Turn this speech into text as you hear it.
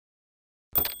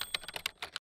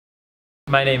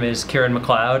My name is Kiren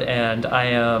MacLeod, and I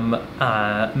am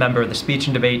a member of the speech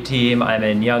and debate team. I'm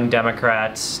in Young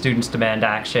Democrats, Students Demand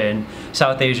Action,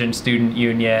 South Asian Student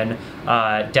Union,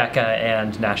 DECA,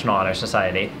 and National Honor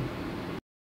Society.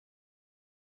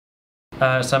 So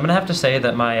I'm gonna have to say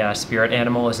that my spirit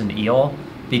animal is an eel,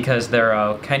 because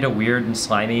they're kind of weird and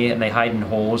slimy, and they hide in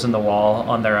holes in the wall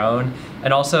on their own.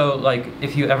 And also, like,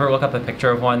 if you ever look up a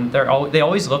picture of one, they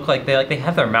always look like they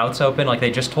have their mouths open, like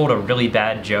they just told a really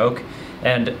bad joke.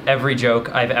 And every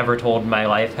joke I've ever told in my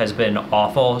life has been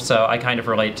awful, so I kind of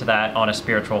relate to that on a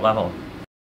spiritual level.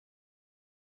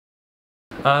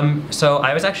 So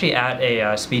I was actually at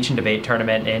a speech and debate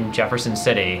tournament in Jefferson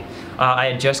City.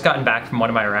 I had just gotten back from one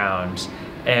of my rounds,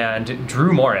 and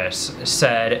Drew Morris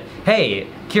said, "Hey,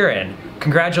 Kiren,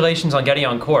 congratulations on getting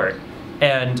on court."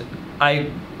 And I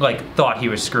thought he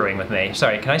was screwing with me.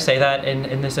 Sorry, can I say that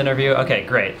in this interview? Okay,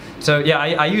 great. So yeah,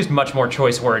 I used much more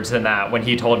choice words than that when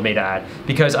he told me that,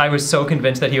 because I was so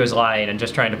convinced that he was lying and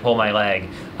just trying to pull my leg.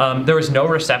 There was no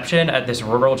reception at this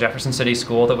rural Jefferson City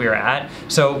school that we were at,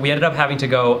 so we ended up having to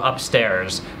go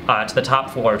upstairs to the top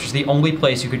floor, which is the only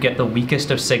place you could get the weakest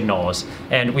of signals.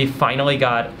 And we finally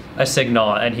got a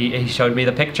signal, and he showed me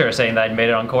the picture saying that I'd made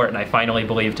it on court, and I finally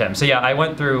believed him. So yeah, I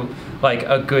went through like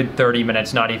a good 30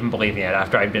 minutes not even believing it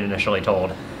after I'd been initially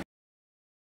told.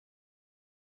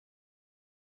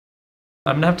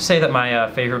 I'm gonna have to say that my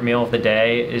favorite meal of the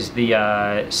day is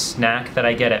the snack that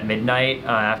I get at midnight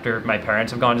after my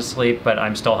parents have gone to sleep, but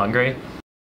I'm still hungry.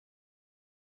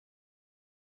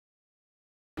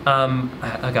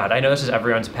 Oh God, I know this is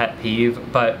everyone's pet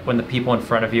peeve, but when the people in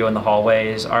front of you in the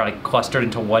hallways are like clustered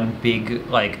into one big,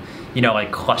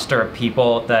 cluster of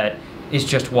people that is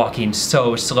just walking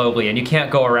so slowly, and you can't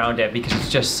go around it because it's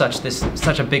just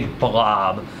such a big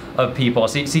blob of people.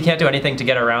 So you can't do anything to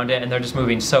get around it, and they're just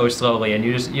moving so slowly, and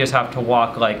you just have to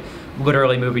walk, like,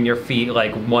 literally moving your feet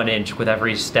like 1 inch with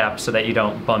every step so that you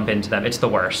don't bump into them. It's the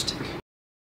worst.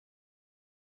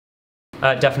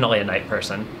 Definitely a night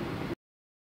person.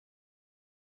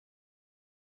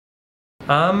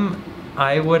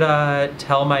 I would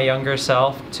tell my younger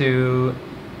self to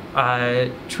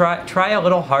try a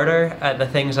little harder at the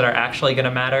things that are actually going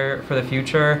to matter for the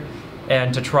future,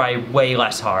 and to try way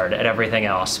less hard at everything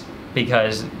else,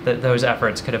 because those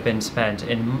efforts could have been spent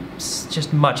in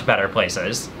just much better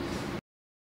places.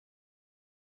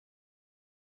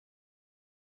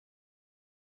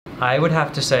 I would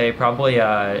have to say probably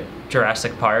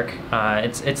Jurassic Park.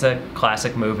 It's a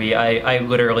classic movie. I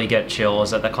literally get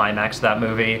chills at the climax of that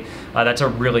movie. That's a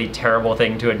really terrible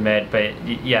thing to admit, but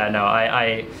yeah, no,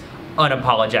 I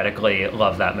unapologetically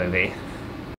love that movie.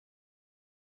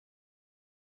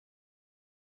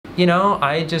 You know,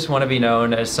 I just want to be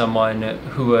known as someone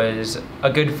who was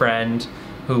a good friend,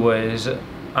 who was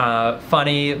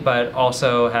funny, but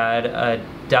also had a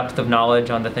depth of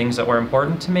knowledge on the things that were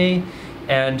important to me,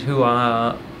 and who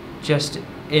just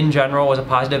in general was a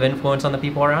positive influence on the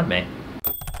people around me.